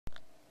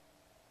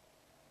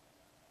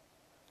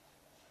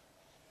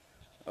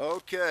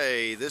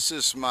Okay, this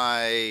is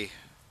my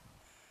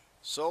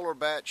solar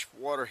batch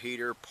water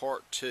heater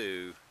part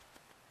 2.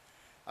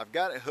 I've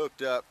got it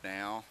hooked up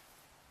now.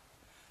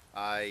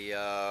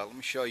 Let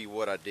me show you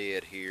what I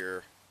did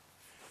here.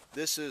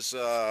 This is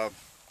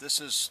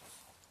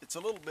it's a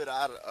little bit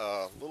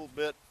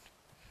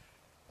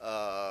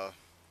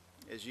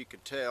as you can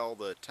tell,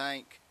 the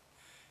tank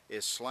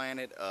is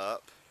slanted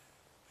up.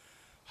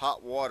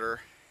 Hot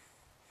water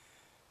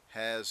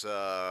has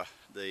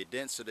the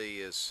density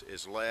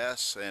is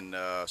less, and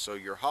so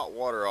your hot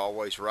water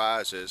always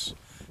rises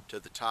to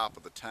the top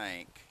of the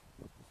tank.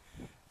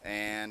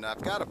 And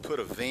I've got to put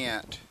a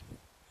vent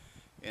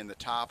in the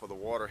top of the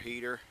water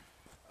heater.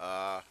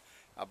 I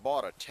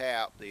bought a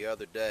tap the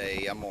other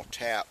day. I'm going to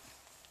tap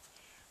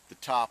the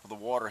top of the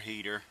water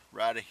heater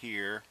right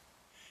here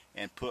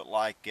and put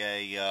like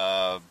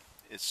a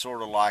it's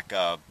sort of like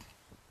a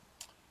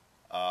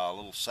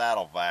little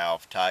saddle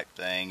valve type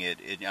thing.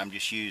 I'm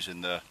just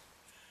using the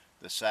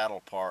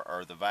saddle part,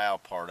 or the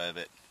valve part of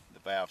it, the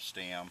valve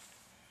stem,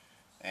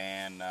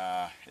 and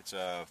it's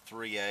a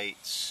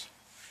 3/8.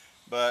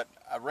 But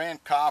I ran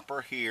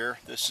copper here.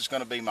 This is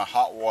going to be my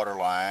hot water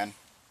line,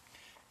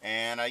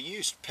 and I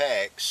used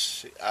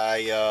PEX.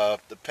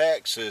 The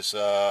PEX is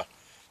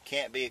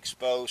can't be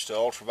exposed to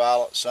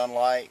ultraviolet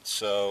sunlight,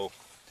 so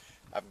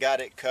I've got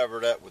it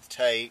covered up with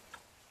tape.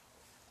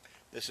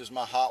 This is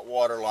my hot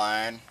water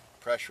line.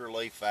 Pressure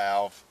relief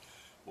valve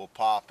will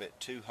pop at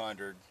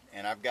 200,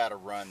 and I've got to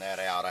run that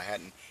out.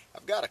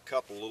 I've got a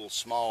couple little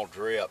small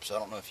drips. I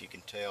don't know if you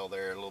can tell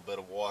there, a little bit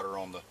of water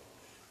on the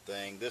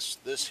thing.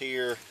 This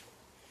here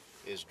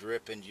is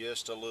dripping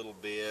just a little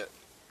bit,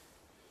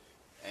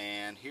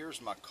 and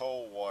here's my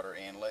cold water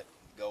inlet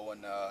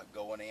going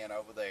in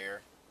over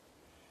there,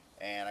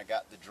 and I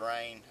got the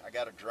drain. I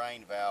got a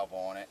drain valve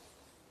on it,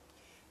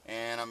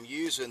 and I'm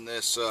using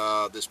this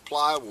this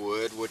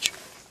plywood,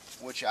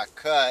 which I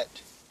cut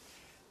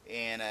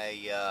in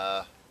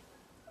a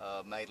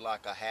made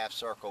like a half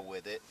circle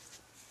with it,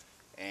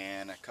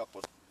 and a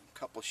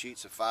couple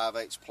sheets of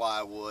 5/8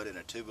 plywood and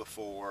a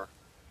 2x4,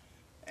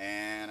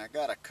 and I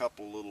got a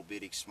couple little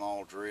bitty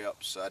small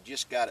drips. I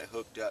just got it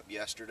hooked up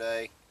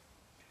yesterday.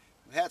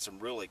 We had some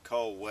really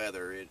cold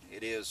weather.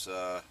 It's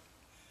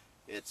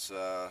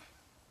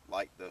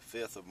like the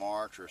 5th of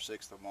March or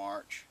 6th of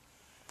March,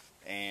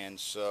 and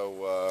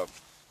so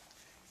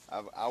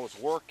I was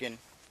working.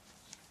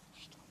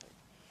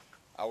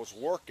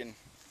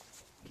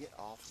 Get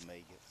off of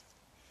me.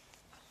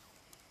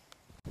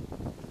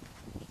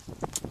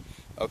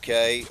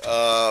 Okay,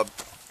 I've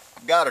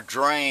got a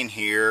drain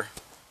here.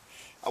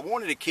 I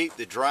wanted to keep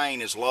the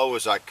drain as low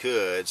as I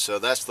could, so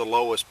that's the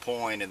lowest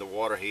point in the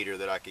water heater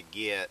that I could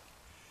get.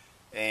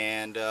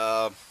 And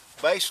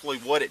basically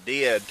what it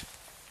did,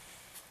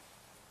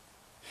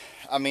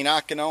 I mean,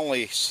 I can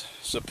only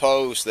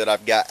suppose that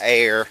I've got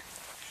air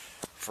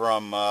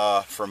from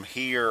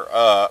here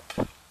up,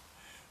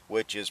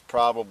 which is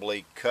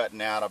probably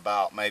cutting out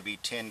about maybe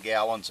 10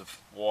 gallons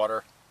of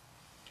water.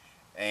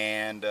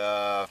 And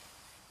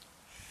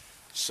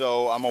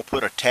so I'm gonna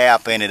put a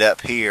tap in it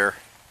up here.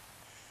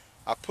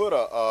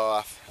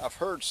 I've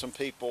heard some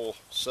people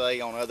say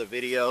on other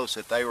videos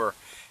that they were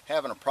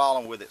having a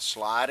problem with it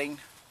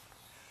sliding.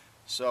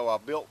 So I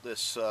built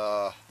this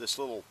this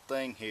little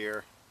thing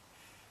here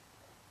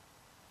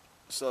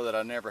so that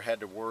I never had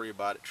to worry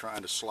about it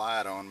trying to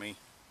slide on me.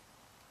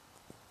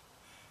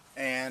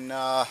 And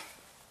I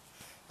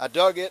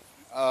dug it,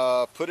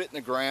 put it in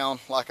the ground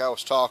like I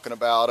was talking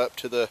about, up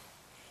to the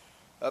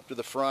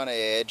front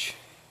edge,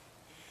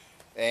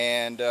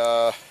 and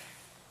dug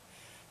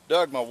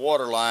my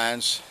water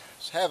lines. I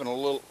was having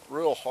a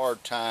real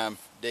hard time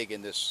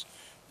digging this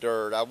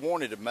dirt. I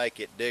wanted to make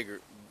it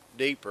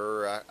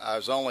deeper. I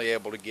was only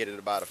able to get it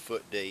about a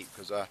foot deep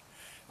because I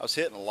was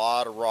hitting a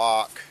lot of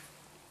rock,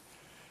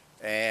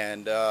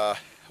 and I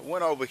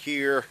went over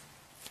here,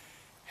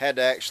 had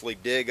to actually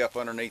dig up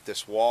underneath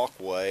this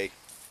walkway.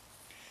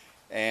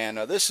 And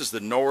this is the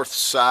north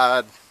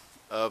side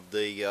of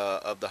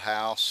the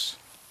house,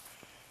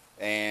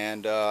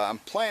 and I'm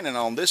planning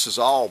on, this is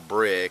all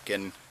brick,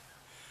 and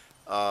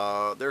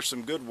there's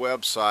some good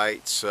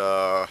websites.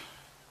 I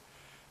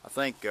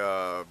think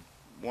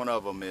one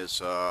of them is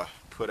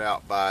put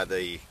out by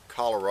the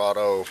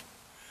Colorado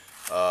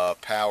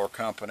Power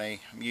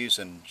Company. I'm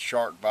using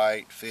shark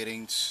bite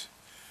fittings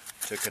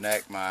to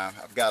connect my.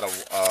 I've got a.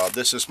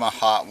 This is my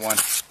hot one.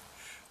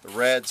 The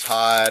red's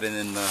hot, and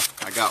then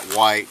I got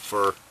white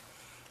for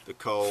the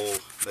cold.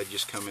 They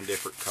just come in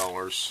different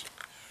colors.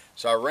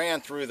 So I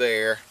ran through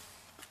there,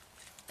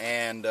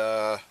 and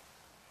let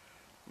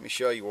me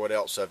show you what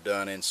else I've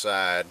done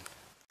inside.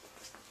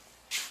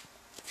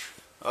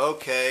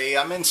 Okay,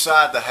 I'm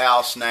inside the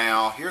house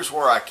now. Here's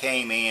where I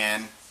came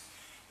in,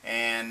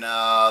 and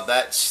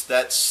that's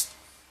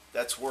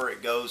where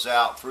it goes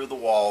out through the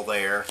wall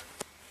there.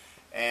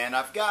 And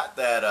I've got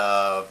that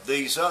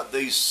these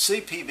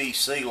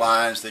CPVC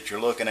lines that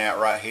you're looking at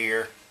right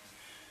here.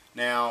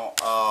 Now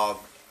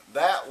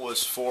that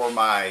was for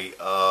my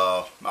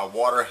my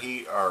water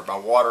heat, or my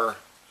water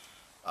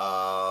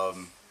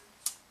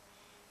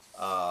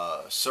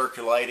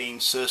circulating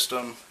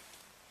system.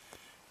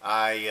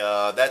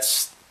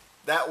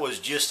 That was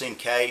just in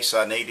case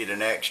I needed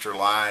an extra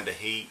line to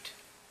heat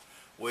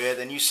with.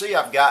 And you see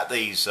I've got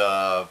these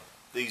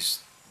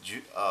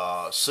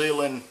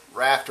ceiling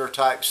rafter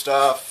type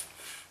stuff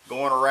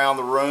going around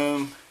the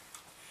room.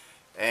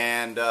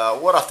 And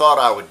what I thought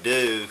I would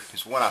do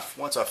is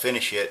once I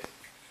finish it,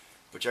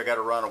 which I got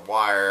to run a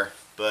wire,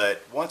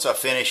 but once I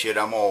finish it,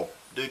 I'm gonna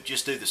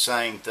just do the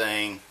same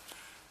thing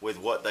with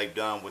what they've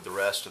done with the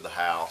rest of the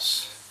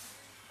house.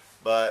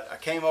 But I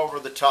came over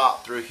the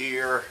top through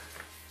here,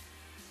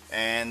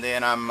 and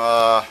then I'm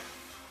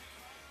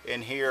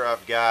in here.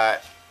 I've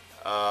got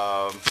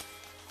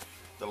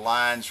the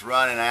lines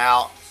running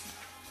out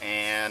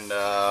and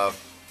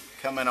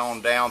coming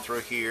on down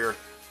through here,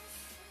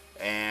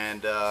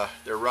 and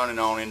they're running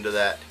on into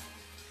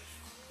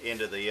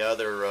the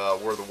other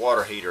where the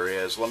water heater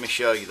is. Let me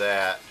show you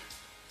that.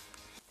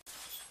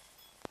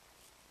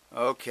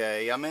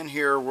 Okay, I'm in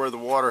here where the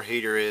water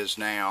heater is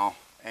now,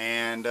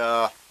 and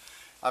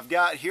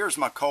here's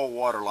my cold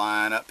water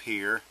line up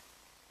here,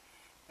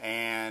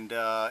 and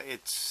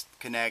it's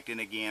connecting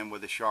again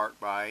with a shark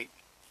bite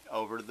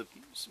over to the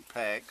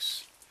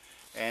PEX.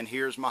 And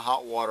here's my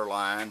hot water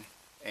line,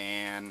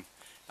 and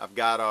I've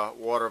got a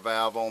water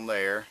valve on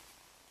there.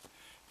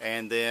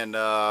 And then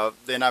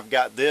I've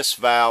got this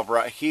valve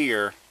right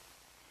here,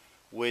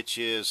 which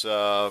is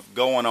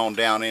going on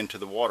down into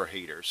the water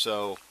heater.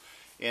 So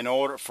in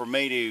order for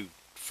me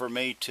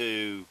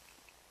to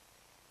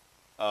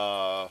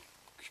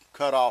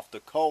cut off the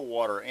cold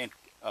water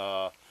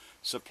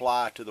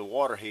supply to the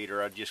water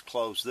heater, I just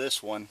close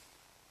this one,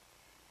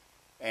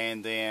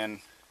 and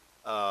then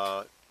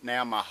now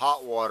my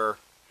hot water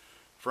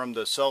from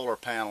the solar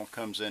panel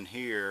comes in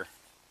here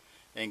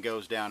and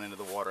goes down into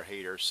the water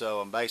heater.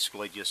 So I'm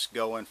basically just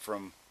going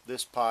from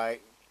this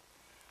pipe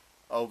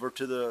over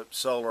to the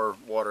solar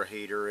water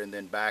heater and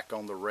then back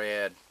on the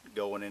red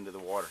going into the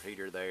water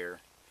heater there.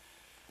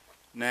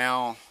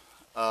 Now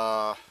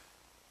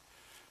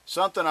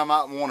something I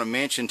might want to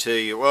mention to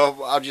you,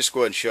 well, I'll just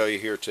go ahead and show you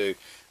here too.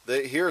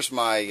 Here's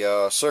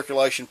my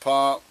circulation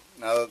pump.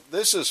 Now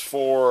this is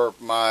for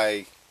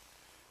my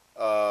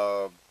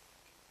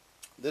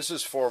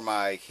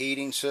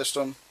heating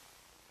system,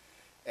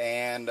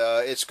 and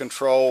it's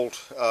controlled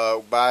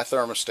by a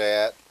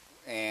thermostat,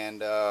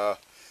 and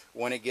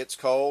when it gets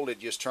cold it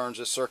just turns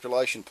the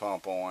circulation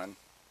pump on.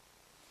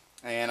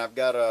 And I've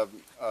got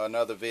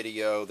another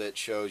video that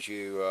shows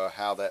you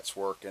how that's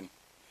working.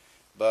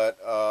 But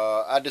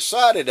I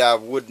decided I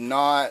would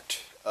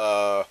not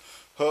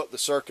hook the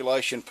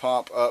circulation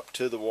pump up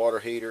to the water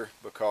heater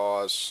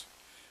because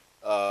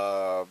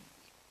I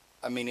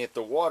mean, if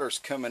the water's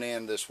coming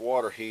in this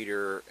water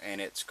heater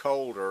and it's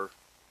colder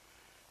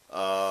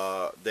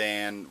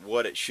than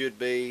what it should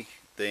be,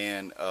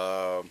 then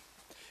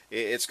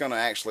it's going to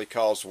actually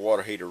cause the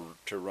water heater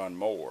to run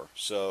more.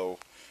 So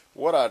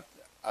what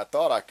I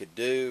thought I could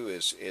do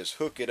is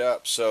hook it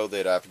up so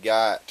that I've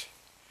got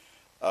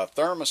a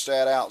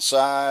thermostat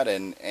outside,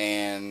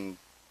 and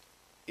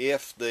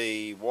if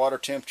the water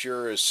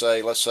temperature is,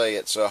 let's say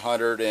it's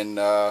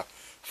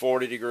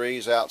 140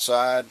 degrees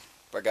outside,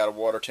 if I got a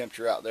water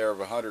temperature out there of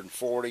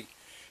 140,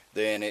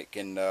 then it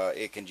can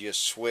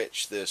just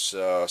switch this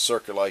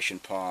circulation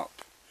pump.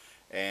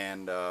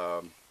 And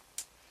let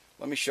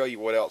me show you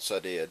what else I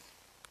did.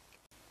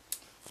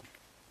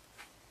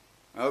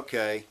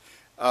 Okay,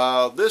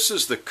 this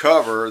is the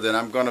cover that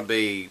I'm going to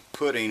be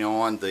putting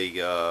on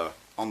the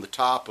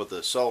top of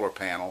the solar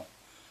panel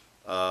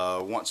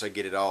once I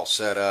get it all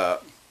set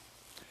up.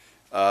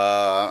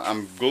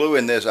 I'm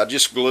gluing this. I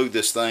just glued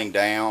this thing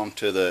down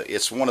to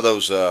it's one of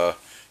those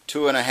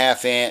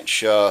 2.5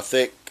 inch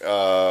thick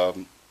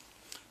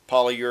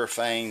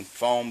polyurethane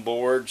foam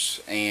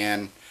boards,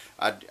 and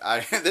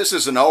this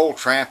is an old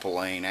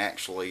trampoline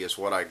actually is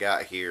what I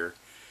got here,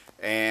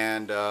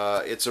 and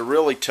it's a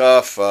really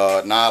tough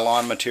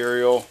nylon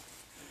material,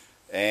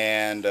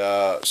 and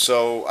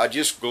so I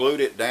just glued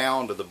it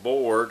down to the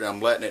board. I'm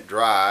letting it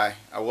dry.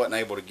 I wasn't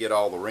able to get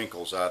all the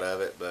wrinkles out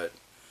of it, but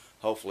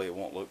hopefully it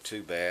won't look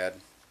too bad.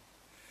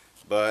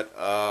 But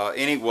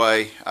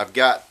anyway, I've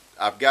got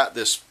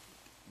this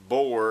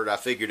board. I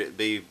figured it'd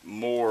be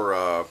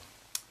more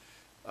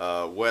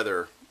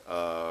weather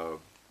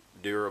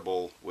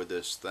durable with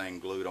this thing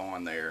glued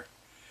on there.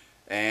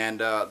 And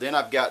then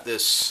I've got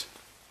this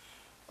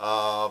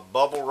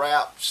bubble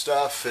wrap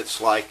stuff.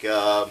 It's like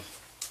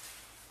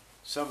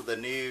some of the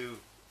new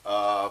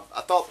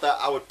I thought that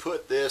I would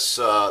put this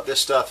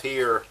this stuff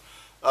here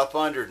up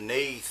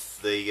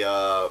underneath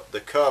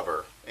the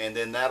cover, and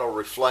then that'll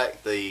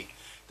reflect the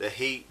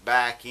heat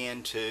back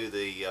into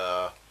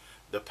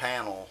the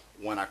panel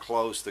when I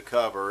close the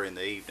cover in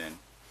the evening.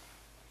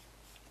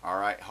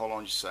 Alright, hold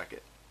on just a second.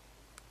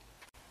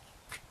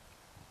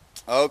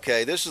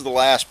 Okay, this is the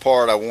last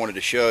part I wanted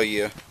to show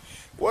you.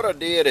 What I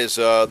did is,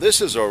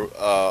 this is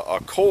a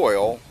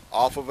coil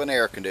off of an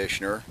air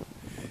conditioner.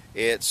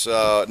 It's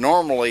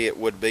normally it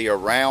would be a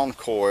round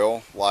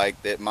coil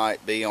like that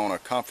might be on a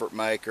Comfort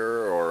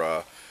Maker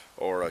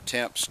or a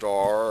Temp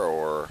Star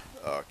or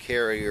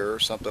carrier or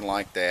something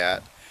like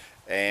that,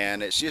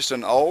 and it's just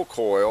an old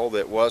coil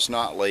that was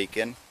not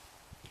leaking.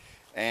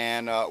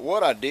 And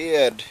what I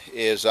did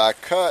is I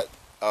cut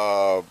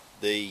the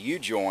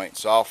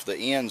U-joints off the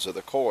ends of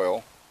the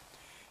coil,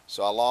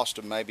 so I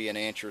lost maybe an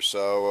inch or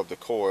so of the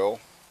coil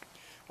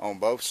on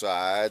both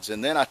sides.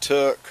 And then I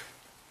took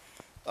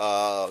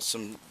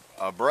some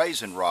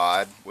brazen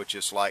rod, which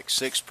is like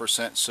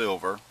 6%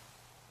 silver,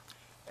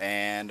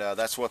 and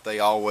that's what they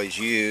always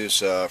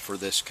use for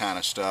this kind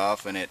of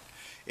stuff, and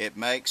it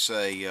makes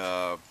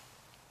a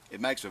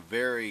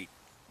very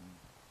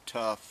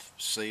tough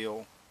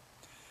seal.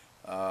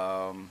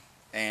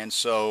 And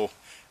so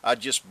I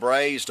just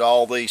brazed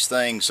all these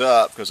things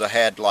up because I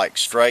had like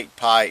straight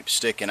pipe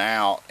sticking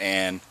out.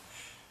 And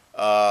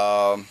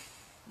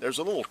there's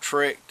a little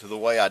trick to the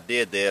way I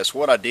did this.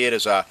 What I did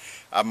is I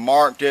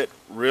marked it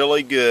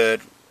really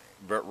good,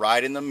 but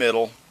right in the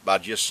middle, by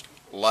just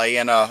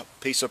laying a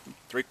piece of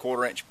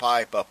 3/4 inch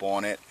pipe up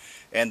on it,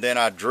 and then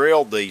I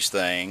drilled these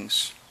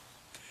things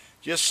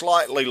just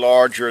slightly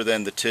larger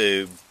than the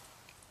tube.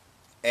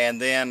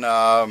 And then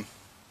I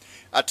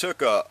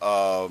took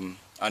a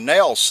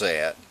nail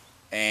set,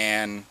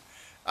 and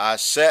I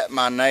set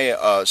my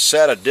nail,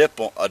 set a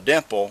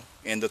dimple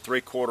in the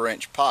 3/4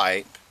 inch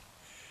pipe,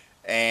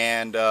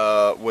 and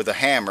with a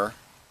hammer,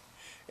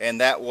 and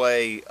that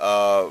way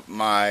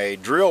my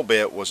drill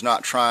bit was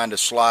not trying to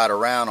slide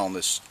around on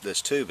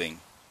this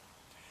tubing.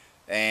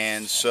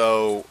 And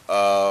so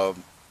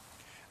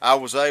I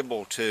was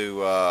able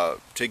to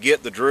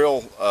get the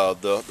drill,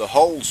 the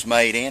holes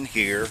made in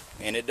here,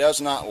 and it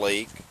does not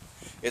leak.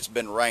 It's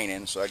been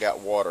raining, so I got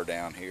water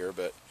down here,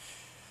 but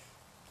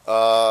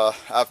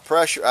I've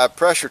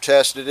pressure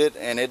tested it,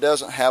 and it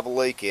doesn't have a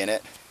leak in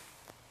it.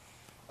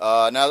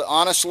 Now,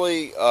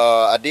 honestly,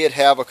 I did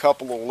have a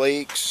couple of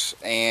leaks,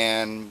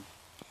 and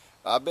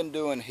I've been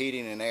doing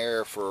heating and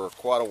air for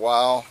quite a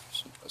while,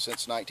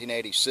 since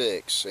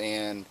 1986,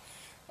 and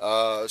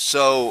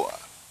so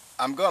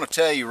I'm going to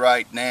tell you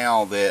right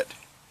now that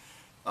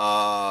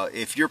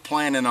if you're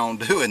planning on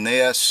doing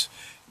this,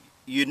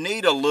 you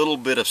need a little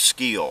bit of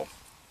skill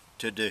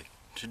to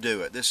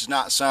do it. This is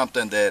not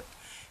something that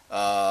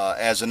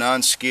as an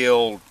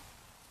unskilled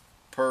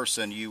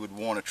person you would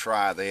want to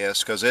try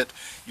this, because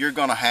you're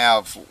going to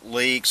have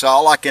leaks.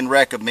 All I can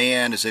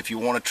recommend is, if you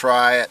want to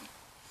try it,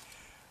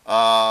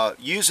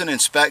 use an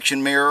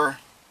inspection mirror.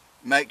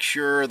 Make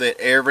sure that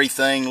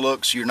everything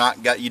looks, you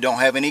don't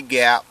have any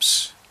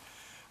gaps.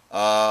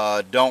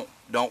 Don't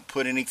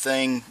put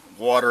anything,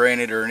 water in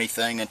it or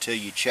anything, until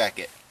you check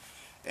it,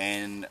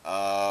 and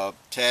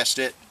test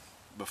it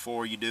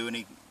before you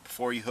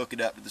hook it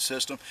up to the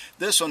system.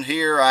 This one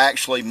here, I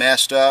actually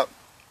messed up.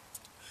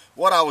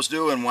 What I was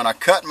doing when I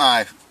cut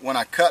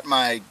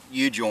my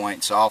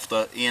U-joints off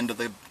the end of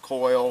the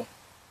coil,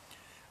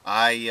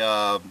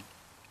 I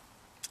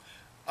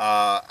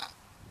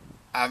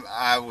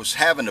was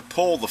having to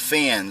pull the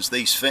fins.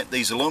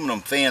 These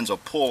aluminum fins will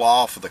pull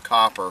off of the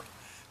copper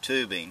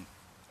tubing,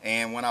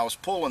 and when I was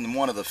pulling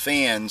one of the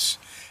fins,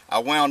 I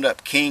wound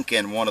up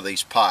kinking one of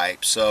these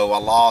pipes, so I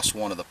lost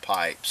one of the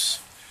pipes.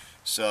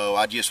 So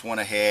I just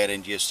went ahead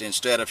and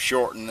instead of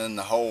shortening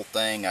the whole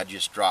thing, I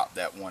just dropped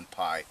that one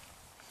pipe.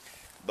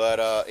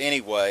 But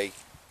anyway,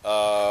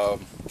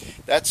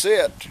 that's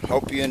it.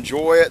 Hope you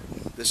enjoy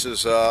it. This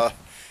is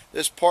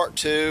part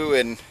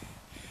 2,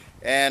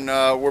 and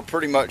we're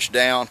pretty much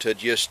down to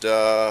just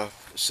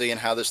seeing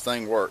how this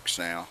thing works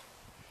now.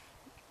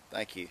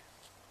 Thank you.